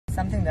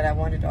something that I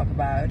want to talk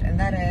about, and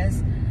that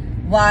is,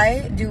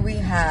 why do we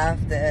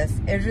have this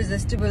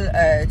irresistible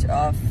urge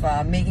of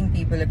making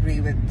people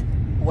agree with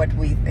what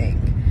we think?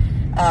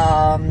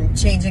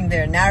 Changing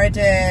their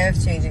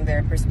narratives, changing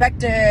their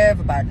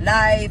perspective about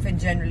life and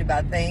generally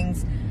about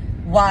things.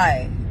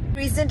 Why?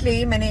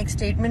 Recently, मैंने एक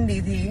statement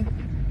दी थी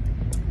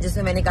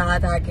जिसमें मैंने कहा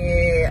था कि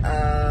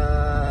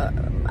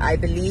I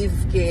believe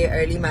कि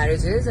early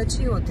marriages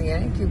अच्छी होती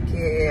हैं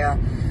क्योंकि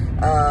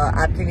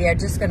आपके लिए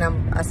adjust करना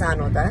आसान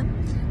होता है.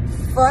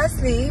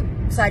 Firstly,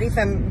 सारी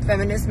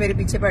feminists मेरे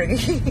पीछे पड़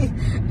गई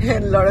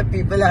and a lot of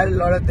people had a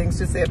lot of things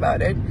to say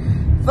about it.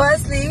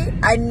 Firstly,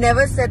 I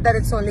never said that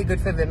it's only good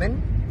for women.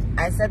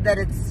 I said that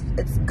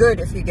it's good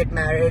if you get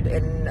married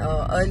in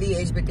early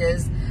age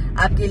because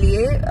आपके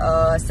लिए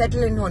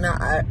settle in होना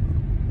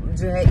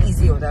जो है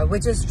easy होता है,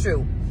 which is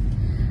true.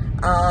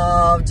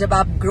 जब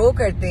आप grow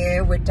करते हैं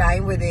with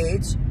time, with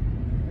age,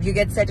 you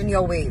get set in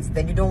your ways,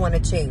 then you don't want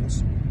to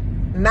change.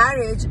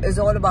 Marriage is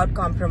all about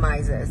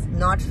compromises,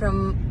 not from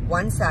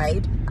one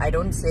side. I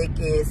don't say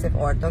कि सिर्फ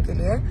औरतों के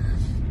लिए,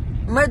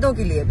 मर्दों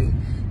के लिए भी.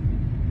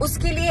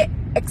 उसके लिए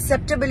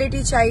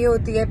acceptability चाहिए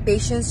होती है,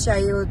 patience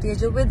चाहिए होती है,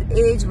 जो with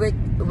age,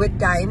 with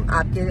time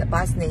आपके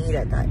पास नहीं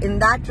रहता. In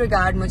that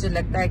regard, मुझे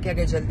लगता है कि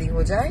अगर जल्दी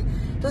हो जाए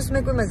तो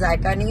उसमें कोई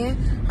मजाका नहीं है.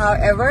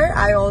 However,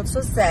 I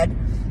also said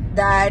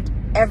that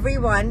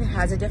everyone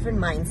has a different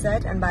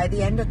mindset, and by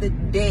the end of the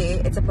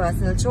day, it's a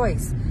personal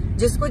choice.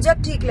 जिसको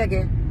जब ठीक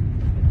लगे.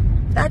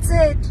 That's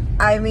it.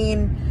 I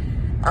mean,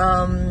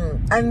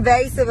 I'm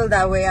very civil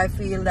that way. I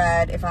feel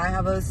that if I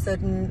have a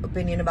certain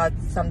opinion about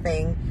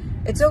something,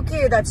 it's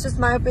okay. That's just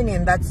my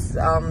opinion. That's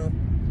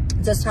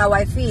just how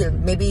I feel.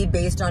 Maybe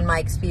based on my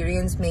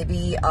experience.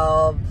 Maybe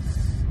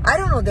I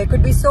don't know. There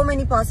could be so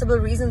many possible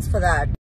reasons for that.